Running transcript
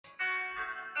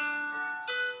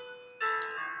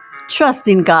Trust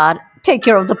in God. Take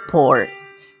care of the poor.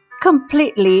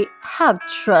 Completely have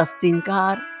trust in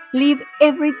God. Leave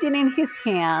everything in His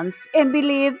hands and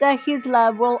believe that His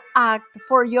love will act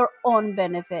for your own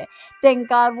benefit. Then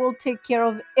God will take care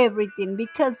of everything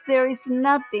because there is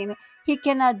nothing He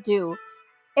cannot do.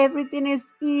 Everything is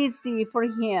easy for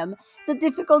Him. The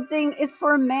difficult thing is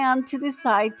for man to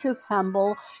decide to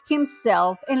humble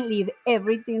himself and leave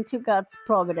everything to God's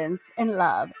providence and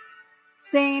love.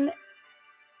 Saint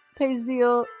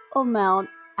Basil of Mount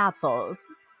Athos.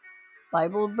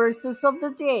 Bible verses of the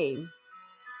day.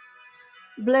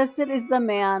 Blessed is the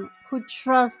man who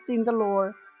trusts in the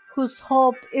Lord, whose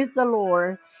hope is the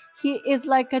Lord. He is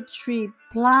like a tree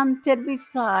planted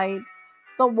beside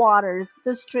the waters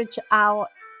that stretch out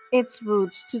its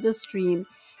roots to the stream.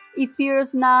 It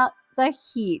fears not the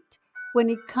heat when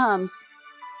it comes.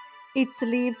 Its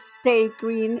leaves stay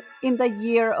green in the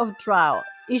year of drought.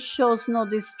 It shows no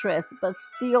distress, but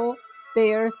still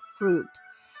bears fruit.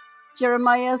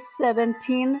 Jeremiah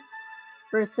 17,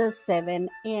 verses 7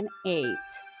 and 8.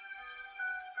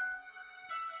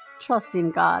 Trust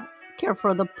in God. Care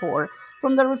for the poor.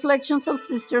 From the Reflections of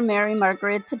Sister Mary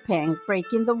Margaret Tepeng,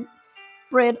 Breaking the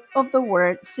Bread of the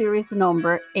Word, series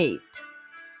number 8.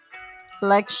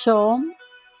 Lecture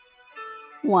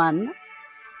 1,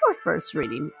 or first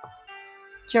reading.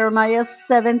 Jeremiah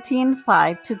 17,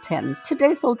 5 to 10.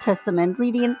 Today's Old Testament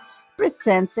reading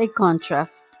presents a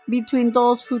contrast between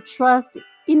those who trust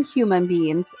in human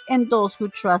beings and those who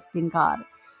trust in God.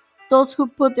 Those who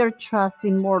put their trust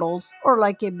in mortals are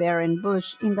like a barren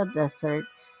bush in the desert.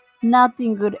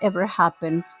 Nothing good ever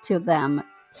happens to them.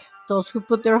 Those who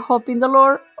put their hope in the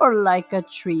Lord are like a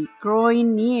tree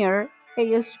growing near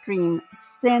a stream,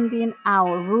 sending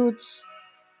out roots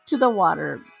to the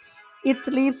water. Its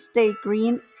leaves stay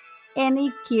green and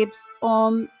it keeps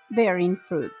on bearing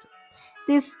fruit.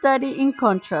 This study in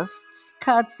contrasts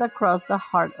cuts across the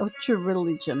heart of true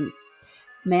religion.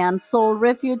 Man's sole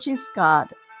refuge is God.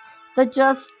 The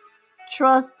just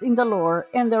trust in the Lord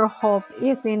and their hope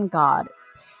is in God.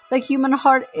 The human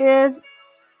heart is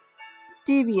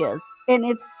devious and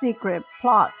its secret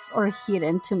plots are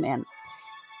hidden to men.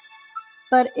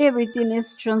 But everything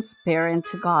is transparent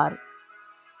to God.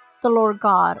 The Lord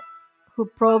God, who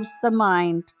probes the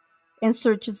mind and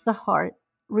searches the heart,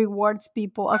 rewards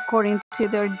people according to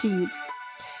their deeds.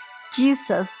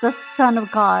 Jesus, the Son of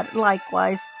God,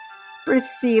 likewise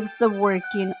perceives the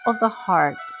working of the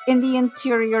heart and the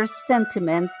interior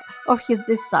sentiments of his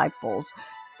disciples.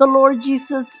 The Lord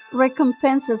Jesus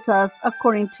recompenses us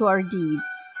according to our deeds.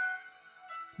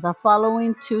 The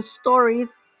following two stories,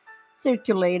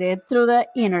 circulated through the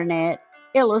internet,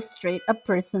 illustrate a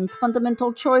person's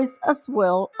fundamental choice as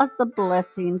well as the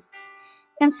blessings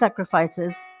and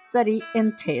sacrifices that it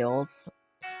entails.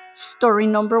 Story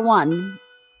number 1.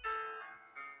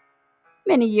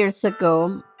 Many years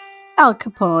ago, Al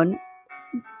Capone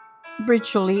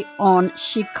virtually owned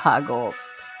Chicago.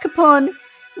 Capone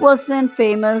wasn't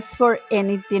famous for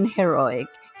anything heroic.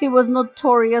 He was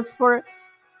notorious for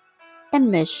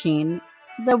enmeshing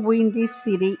the windy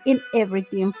city in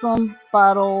everything from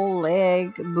bottle,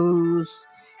 leg, booze,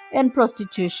 and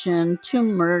prostitution to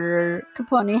murder.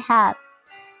 Capone had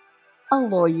a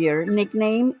lawyer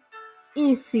nicknamed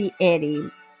Easy Eddie.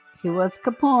 He was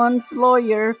Capone's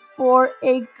lawyer for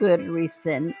a good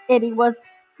reason. Eddie was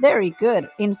very good.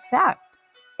 In fact,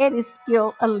 Eddie's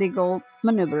skill at legal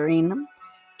maneuvering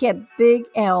kept Big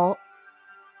L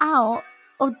out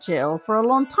of jail for a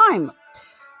long time.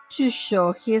 To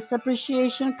show his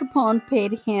appreciation, Capone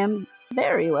paid him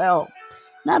very well.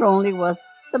 Not only was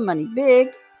the money big,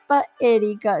 but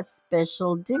Eddie got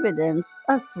special dividends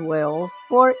as well.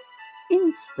 For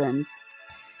instance,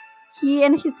 he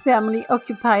and his family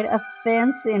occupied a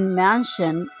fenced-in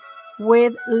mansion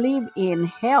with live-in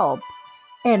help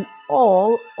and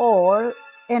all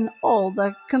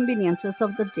the conveniences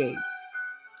of the day.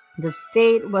 The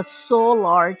estate was so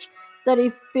large that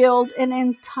it filled an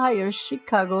entire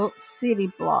Chicago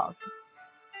city block.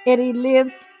 Eddie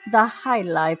lived the high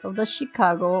life of the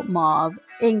Chicago mob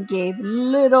and gave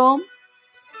little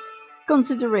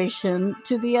consideration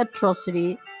to the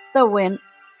atrocity that went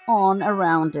on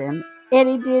around him.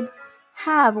 Eddie did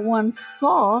have one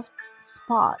soft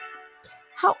spot.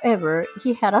 However,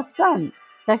 he had a son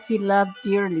that he loved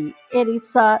dearly. Eddie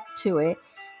saw to it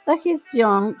that his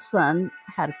young son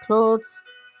had clothes,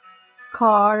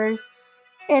 cars,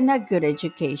 and a good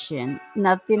education.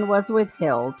 Nothing was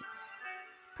withheld.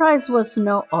 Price was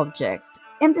no object.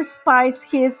 And despite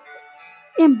his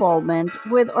involvement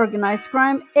with organized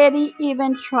crime, Eddie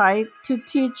even tried to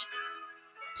teach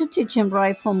him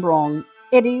right from wrong.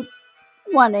 Eddie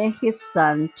wanted his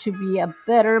son to be a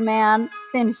better man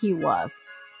than he was.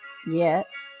 Yet,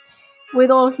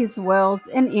 with all his wealth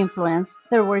and influence,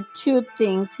 there were two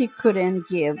things he couldn't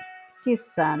give his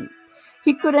son.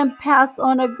 He couldn't pass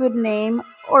on a good name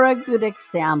or a good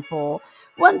example.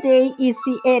 One day,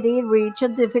 Easy Eddie reached a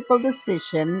difficult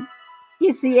decision.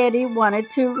 Easy Eddie wanted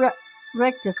to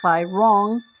rectify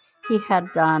wrongs he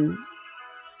had done.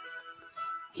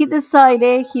 He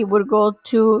decided he would go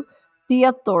to the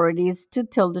authorities to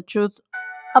tell the truth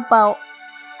about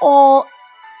all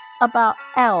about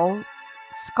Al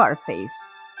Scarface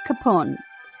Capone,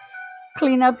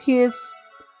 clean up his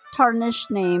tarnished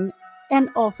name, and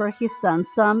offer his son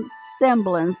some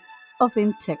semblance of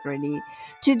integrity.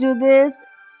 To do this,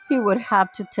 he would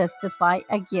have to testify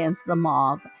against the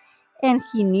mob, and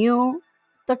he knew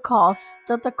the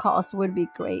cost would be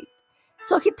great.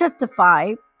 So he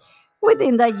testified.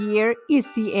 Within the year,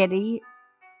 Easy Eddie's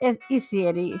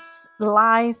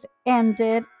life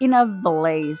ended in a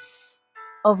blaze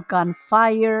of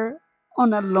gunfire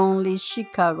on a lonely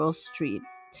Chicago street.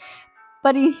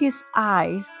 But in his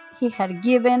eyes, he had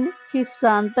given his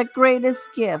son the greatest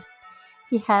gift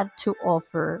he had to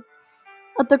offer,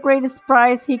 at the greatest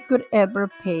price he could ever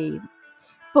pay.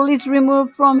 Police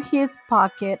removed from his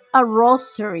pocket a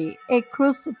rosary, a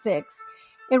crucifix,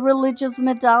 a religious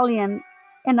medallion,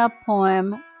 and a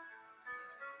poem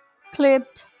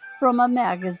clipped from a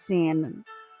magazine.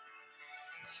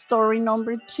 Story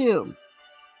number two.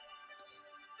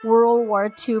 World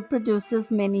War II produces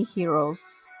many heroes.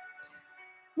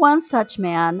 One such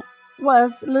man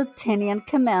was Lieutenant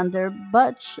Commander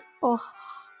Butch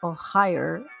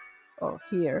O'Hare.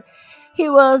 O'Hare. He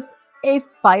was a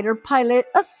fighter pilot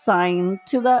assigned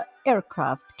to the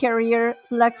aircraft carrier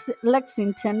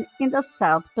Lexington in the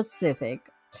South Pacific.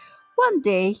 One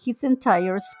day, his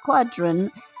entire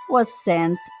squadron was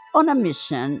sent on a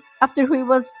mission. After he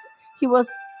was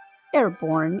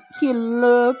airborne, he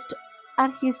looked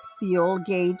at his fuel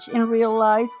gauge and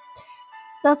realized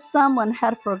that someone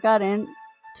had forgotten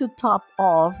to top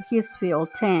off his fuel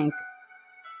tank.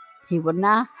 He would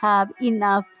not have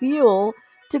enough fuel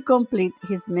to complete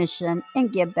his mission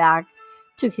and get back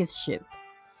to his ship.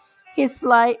 His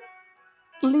flight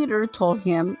leader told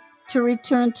him to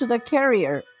return to the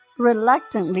carrier.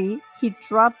 Reluctantly, he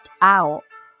dropped out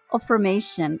of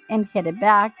formation and headed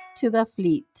back to the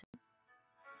fleet.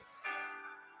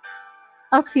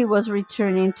 As he was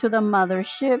returning to the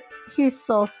mothership, he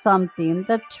saw something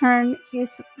that turned his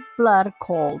blood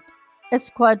cold. A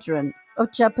squadron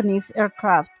of Japanese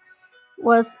aircraft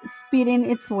was speeding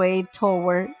its way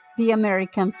toward the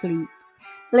American fleet.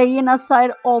 Laying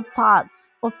aside all thoughts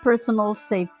of personal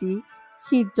safety,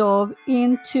 he dove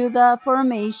into the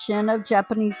formation of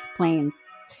Japanese planes.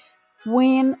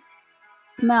 Wind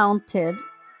mounted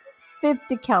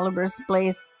 50 calibers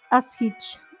blazed as he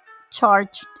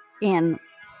charged in,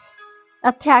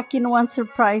 attacking one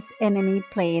surprise enemy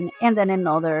plane and then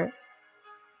another.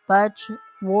 Butch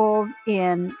wove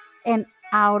in and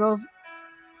out of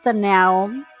the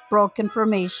now broken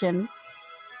formation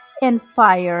and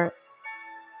fired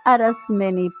at as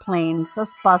many planes as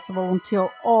possible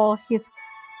until all his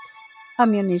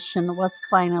ammunition was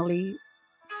finally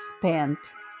spent.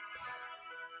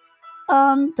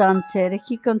 Undaunted,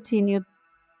 he continued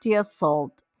the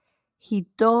assault. He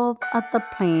dove at the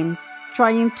planes,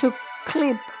 trying to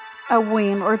clip a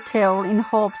wing or tail in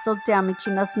hopes of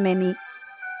damaging as many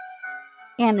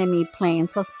enemy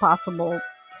planes as possible,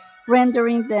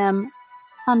 rendering them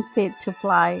unfit to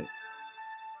fly.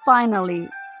 Finally,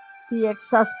 the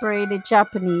exasperated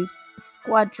Japanese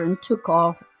squadron took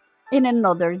off in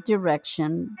another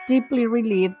direction, deeply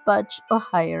relieved Butch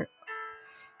O'Hare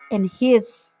and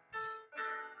his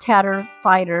tattered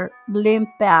fighter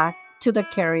limped back to the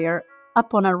carrier.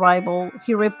 Upon arrival,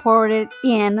 he reported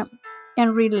in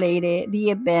and related the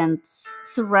events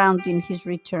surrounding his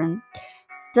return.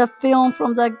 The film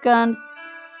from the gun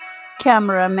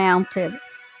camera mounted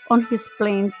on his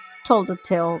plane told the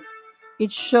tale.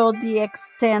 It showed the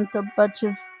extent of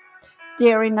Butch's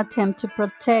daring attempt to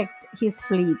protect his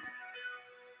fleet.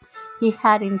 He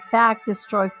had in fact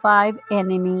destroyed 5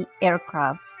 enemy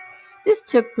aircrafts. This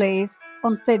took place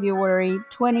on February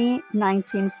 20,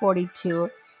 1942,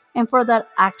 and for that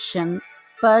action,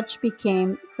 Butch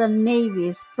became the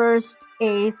Navy's first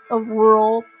ace of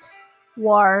World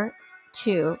War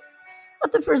II.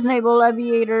 As the first naval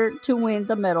aviator to win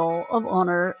the Medal of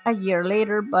Honor, a year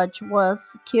later, Butch was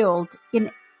killed in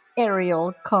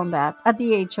aerial combat at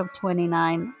the age of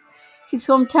 29. His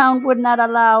hometown would not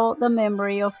allow the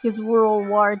memory of his World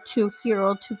War II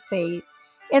hero to fade,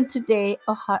 and today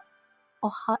O'Hare,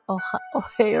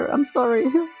 I'm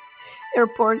sorry,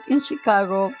 Airport in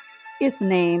Chicago is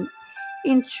named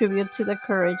in tribute to the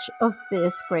courage of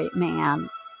this great man.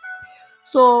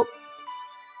 So,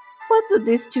 what do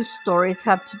these two stories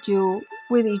have to do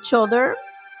with each other?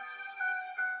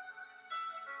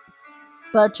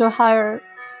 But Johar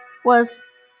was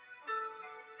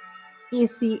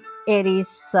Easy Eddie's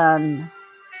son.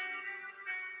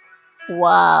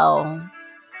 Wow.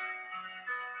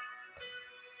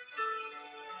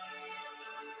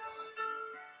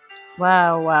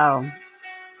 Wow, wow.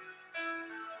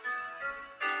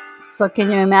 So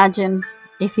can you imagine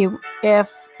if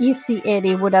Easy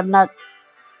Eddie would have not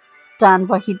done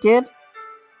what he did?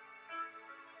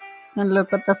 And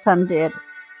look what the son did.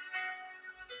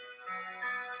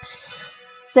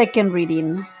 Second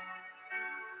reading.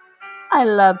 I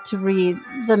love to read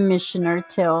the Missioner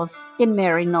Tales in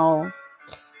Mary Knoll,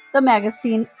 the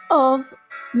magazine of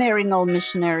Mary Knoll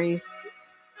Missionaries.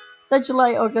 The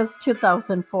July August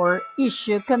 2004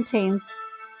 issue contains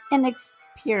an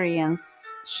experience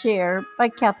shared by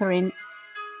Catherine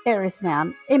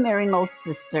Erisman, a Mary Knoll's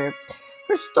sister.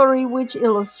 Her story, which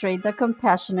illustrates the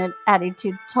compassionate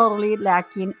attitude totally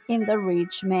lacking in the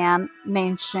rich man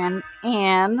mentioned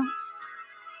in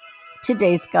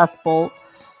today's gospel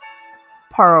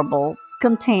parable,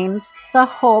 contains the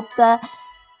hope that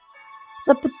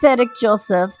the pathetic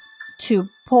Joseph, too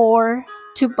poor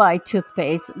to buy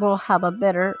toothpaste, will have a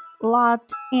better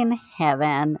lot in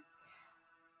heaven.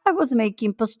 I was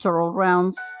making pastoral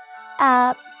rounds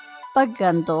at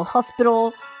Bagando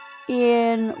Hospital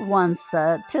in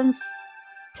Wansa,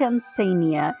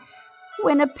 Tanzania,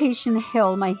 when a patient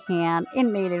held my hand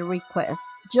and made a request.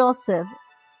 Joseph,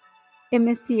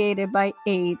 emaciated by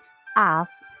AIDS,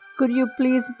 asked, "Could you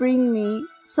please bring me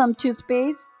some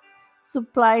toothpaste?"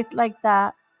 Supplies like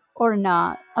that are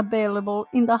not available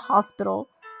in the hospital,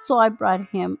 so I brought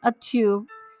him a tube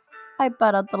I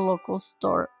bought at the local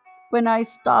store. When I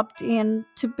stopped in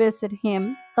to visit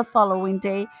him the following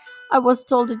day, I was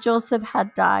told that Joseph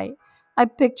had died. I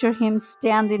picture him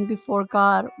standing before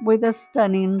God with a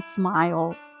stunning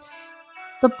smile.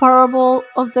 The parable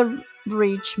of the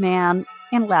rich man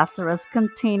and Lazarus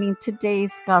containing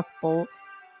today's gospel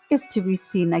is to be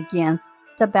seen against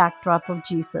the backdrop of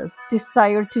Jesus'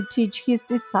 desire to teach his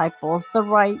disciples the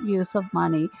right use of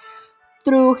money.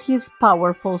 Through his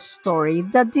powerful story,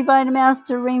 the Divine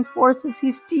Master reinforces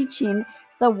his teaching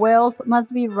that wealth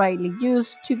must be rightly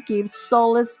used to give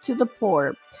solace to the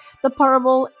poor. The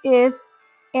parable is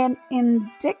an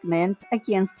indictment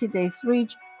against today's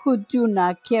rich who do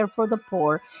not care for the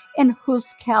poor and whose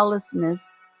callousness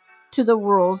to the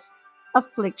world's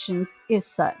afflictions is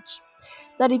such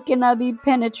that it cannot be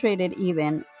penetrated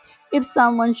even if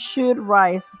someone should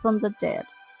rise from the dead.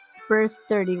 Verse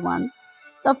 31.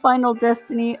 The final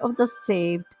destiny of the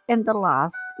saved and the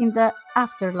lost in the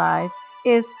afterlife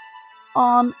is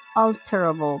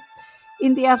unalterable.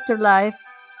 In the afterlife,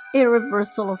 a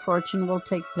reversal of fortune will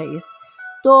take place.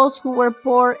 Those who were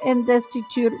poor and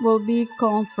destitute will be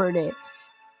comforted.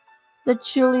 The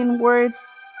chilling words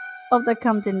of the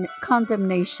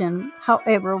condemnation,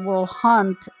 however, will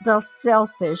haunt the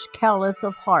selfish, callous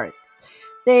of heart.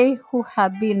 They who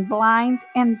have been blind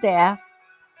and deaf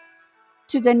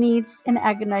to the needs and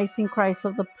agonizing cries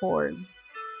of the poor.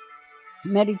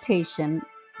 Meditation.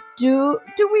 Do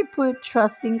we put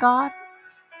trust in God?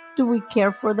 Do we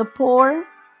care for the poor?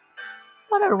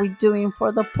 What are we doing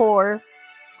for the poor?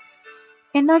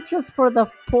 And not just for the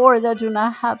poor that do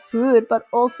not have food, but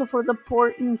also for the poor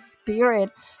in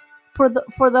spirit, for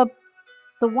the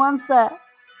ones that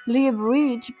live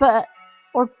rich but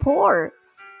or poor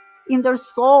in their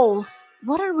souls.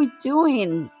 What are we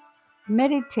doing?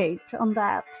 Meditate on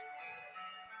that.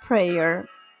 Prayer.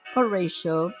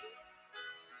 Oratio.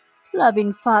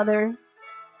 Loving Father,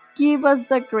 give us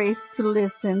the grace to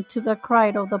listen to the cry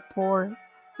of the poor.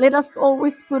 Let us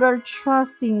always put our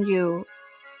trust in you.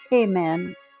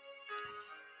 Amen.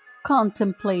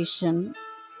 Contemplation.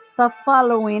 The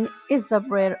following is the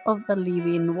bread of the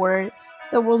living word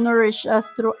that will nourish us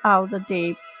throughout the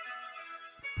day.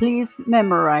 Please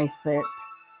memorize it.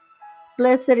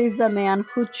 Blessed is the man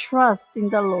who trusts in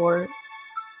the Lord.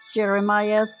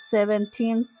 Jeremiah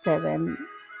 17:7.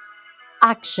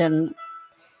 Action.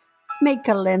 Make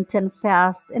a Lenten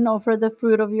fast and offer the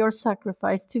fruit of your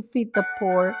sacrifice to feed the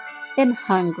poor and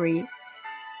hungry.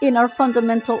 In our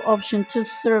fundamental option to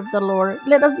serve the Lord,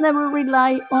 let us never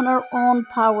rely on our own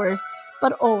powers,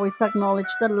 but always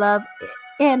acknowledge the love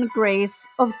and grace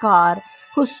of God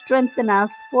who strengthens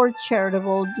us for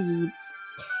charitable deeds.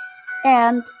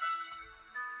 And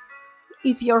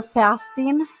if you're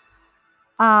fasting,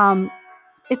 um,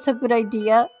 it's a good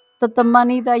idea that the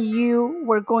money that you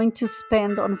were going to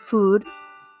spend on food,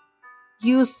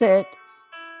 use it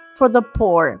for the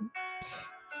poor.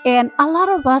 And a lot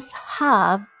of us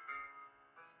have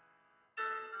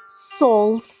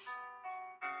souls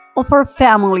of our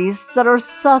families that are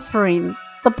suffering.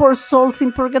 The poor souls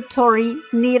in purgatory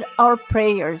need our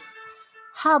prayers.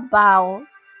 How about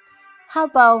how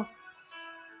about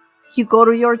you go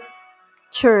to your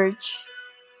church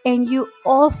and you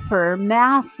offer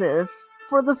masses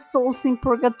for the souls in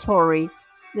purgatory?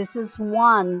 This is just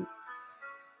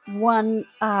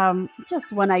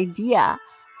one idea.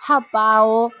 How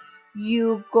about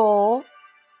you go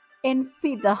and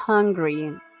feed the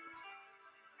hungry?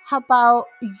 How about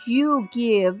you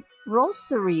give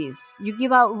rosaries? You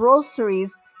give out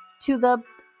rosaries to the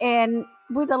and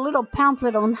with a little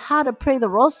pamphlet on how to pray the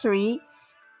rosary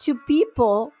to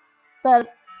people that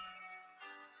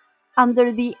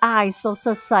under the eyes of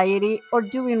society are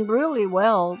doing really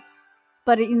well,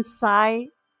 but inside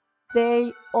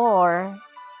they are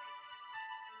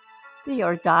they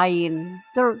are dying.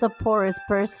 They're the poorest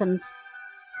persons.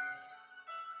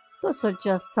 Those are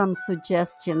just some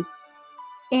suggestions.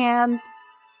 And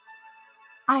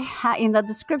in the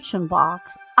description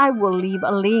box, I will leave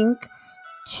a link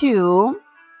to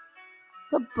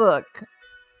the book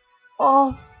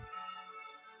of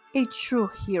a true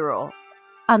hero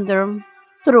under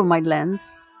Through My Lens,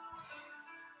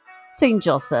 Saint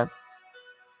Joseph.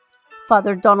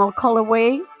 Father Donald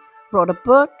Calloway wrote a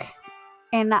book,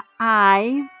 and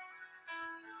I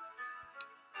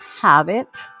have it.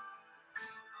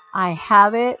 I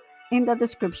have it in the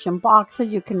description box so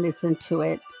you can listen to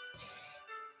it.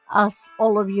 As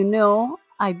all of you know,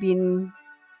 I've been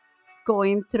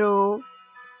going through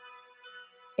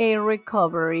a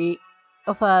recovery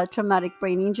of a traumatic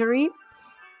brain injury.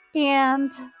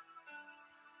 And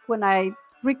when I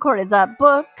recorded that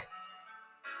book,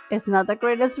 it's not the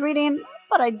greatest reading,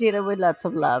 but I did it with lots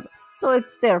of love. So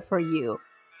it's there for you.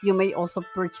 You may also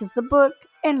purchase the book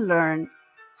and learn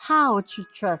how to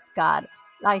trust God,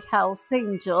 like how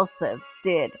Saint Joseph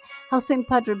did, how Saint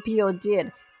Padre Pio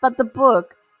did. But the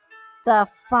book the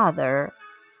Father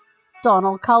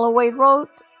Donald Calloway wrote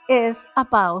is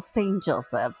about Saint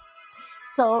Joseph.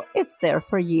 So it's there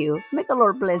for you. May the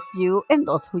Lord bless you and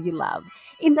those who you love.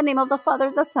 In the name of the Father,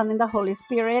 the Son, and the Holy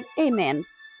Spirit, amen.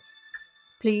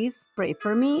 Please pray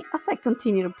for me as I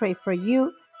continue to pray for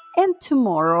you. And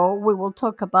tomorrow we will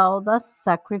talk about the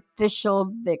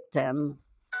sacrificial victim.